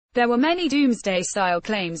There were many doomsday-style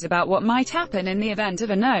claims about what might happen in the event of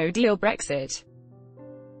a no-deal Brexit.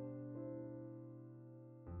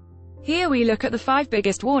 Here we look at the 5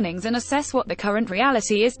 biggest warnings and assess what the current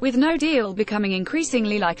reality is, with no deal becoming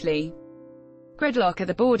increasingly likely. Gridlock at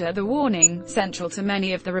the border. The warning, central to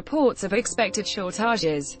many of the reports of expected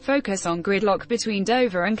shortages, focus on gridlock between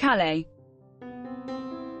Dover and Calais.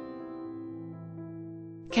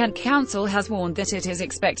 Kent Council has warned that it is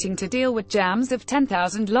expecting to deal with jams of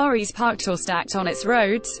 10,000 lorries parked or stacked on its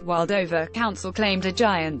roads, while Dover Council claimed a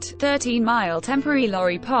giant, 13-mile temporary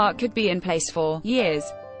lorry park could be in place for years.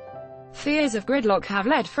 Fears of gridlock have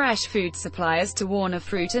led fresh food suppliers to warn of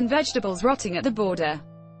fruit and vegetables rotting at the border.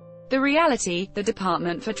 The reality, the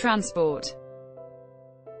Department for Transport